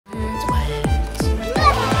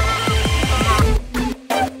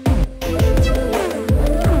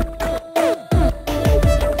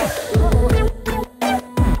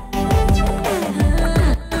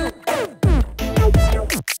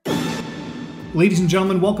Ladies and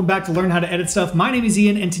gentlemen, welcome back to Learn How to Edit Stuff. My name is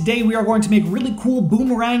Ian, and today we are going to make really cool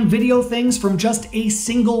boomerang video things from just a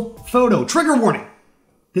single photo. Trigger warning!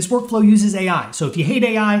 This workflow uses AI, so if you hate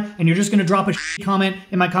AI and you're just gonna drop a comment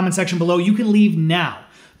in my comment section below, you can leave now.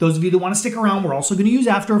 Those of you that wanna stick around, we're also gonna use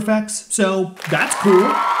After Effects, so that's cool.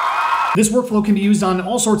 This workflow can be used on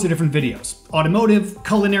all sorts of different videos. Automotive,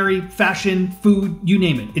 culinary, fashion, food, you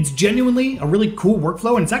name it. It's genuinely a really cool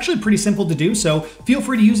workflow, and it's actually pretty simple to do, so feel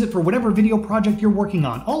free to use it for whatever video project you're working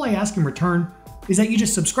on. All I ask in return is that you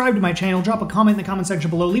just subscribe to my channel, drop a comment in the comment section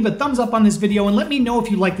below, leave a thumbs up on this video, and let me know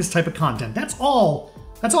if you like this type of content. That's all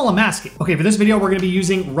I'm asking. Okay, for this video, we're gonna be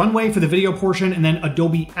using Runway for the video portion and then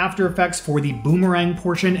Adobe After Effects for the boomerang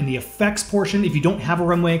portion and the effects portion. If you don't have a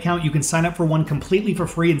Runway account, you can sign up for one completely for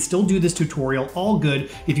free and still do this tutorial, all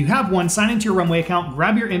good. If you have one, sign into your Runway account,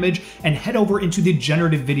 grab your image, and head over into the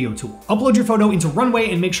generative video tool. Upload your photo into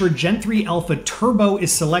Runway and make sure Gen 3 Alpha Turbo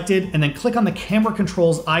is selected, and then click on the camera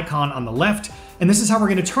controls icon on the left. And this is how we're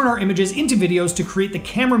gonna turn our images into videos to create the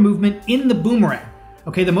camera movement in the boomerang.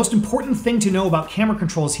 Okay, the most important thing to know about camera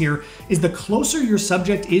controls here is the closer your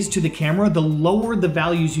subject is to the camera, the lower the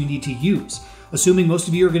values you need to use. Assuming most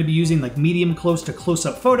of you are going to be using like medium close to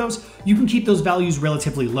close-up photos, you can keep those values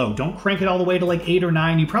relatively low. Don't crank it all the way to like 8 or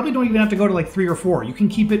 9. You probably don't even have to go to like 3 or 4. You can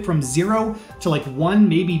keep it from 0 to like 1,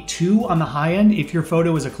 maybe 2 on the high end if your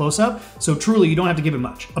photo is a close-up. So truly, you don't have to give it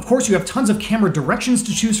much. Of course, you have tons of camera directions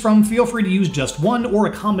to choose from. Feel free to use just one or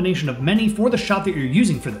a combination of many for the shot that you're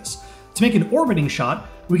using for this. To make an orbiting shot,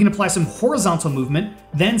 we can apply some horizontal movement,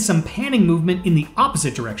 then some panning movement in the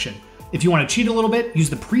opposite direction. If you want to cheat a little bit, use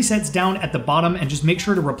the presets down at the bottom and just make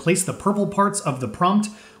sure to replace the purple parts of the prompt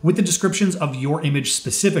with the descriptions of your image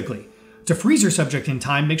specifically. To freeze your subject in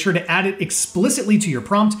time, make sure to add it explicitly to your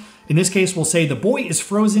prompt. In this case, we'll say the boy is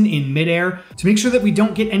frozen in midair to make sure that we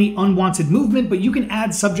don't get any unwanted movement, but you can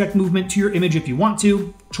add subject movement to your image if you want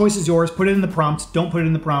to. Choice is yours, put it in the prompt, don't put it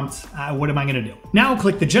in the prompt, what am I gonna do? Now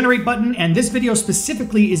click the generate button, and this video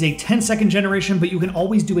specifically is a 10-second generation, but you can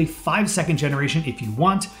always do a 5-second generation if you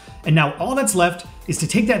want. And now all that's left is to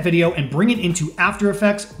take that video and bring it into After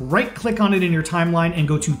Effects, right-click on it in your timeline, and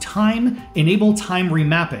go to Time, Enable Time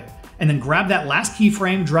Remapping. And then grab that last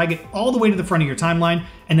keyframe, drag it all the way to the front of your timeline,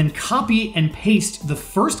 and then copy and paste the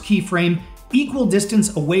first keyframe equal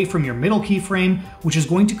distance away from your middle keyframe, which is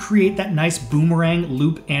going to create that nice boomerang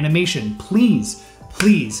loop animation. Please,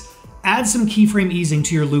 please, add some keyframe easing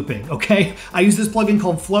to your looping, okay? I use this plugin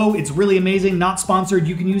called Flow. It's really amazing, not sponsored.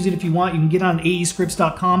 You can use it if you want. You can get it on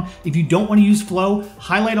aescripts.com. If you don't want to use Flow,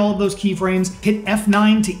 highlight all of those keyframes, hit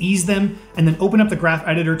F9 to ease them, and then open up the graph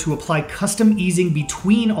editor to apply custom easing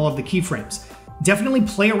between all of the keyframes. Definitely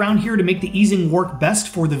play around here to make the easing work best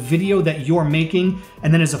for the video that you're making.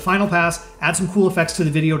 And then as a final pass, add some cool effects to the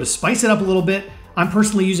video to spice it up a little bit. I'm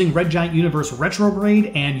personally using Red Giant Universe Retrograde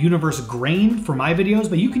and Universe Grain for my videos,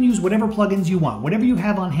 but you can use whatever plugins you want, whatever you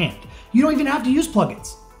have on hand. You don't even have to use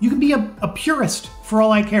plugins. You can be a purist for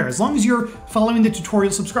all I care. As long as you're following the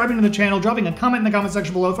tutorial, subscribing to the channel, dropping a comment in the comment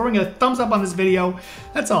section below, throwing a thumbs up on this video,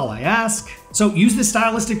 that's all I ask. So use this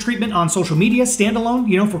stylistic treatment on social media, standalone,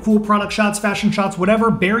 you know, for cool product shots, fashion shots, whatever.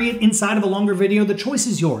 Bury it inside of a longer video. The choice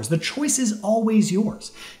is yours. The choice is always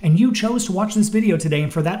yours. And you chose to watch this video today,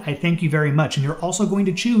 and for that, I thank you very much. And you're also going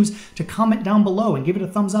to choose to comment down below and give it a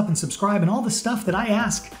thumbs up and subscribe and all the stuff that I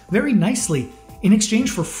ask very nicely in exchange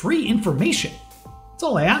for free information. That's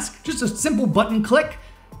all I ask, just a simple button click.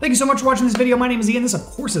 Thank you so much for watching this video. My name is Ian. This, of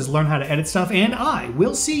course, is Learn How to Edit Stuff, and I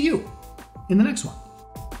will see you in the next one.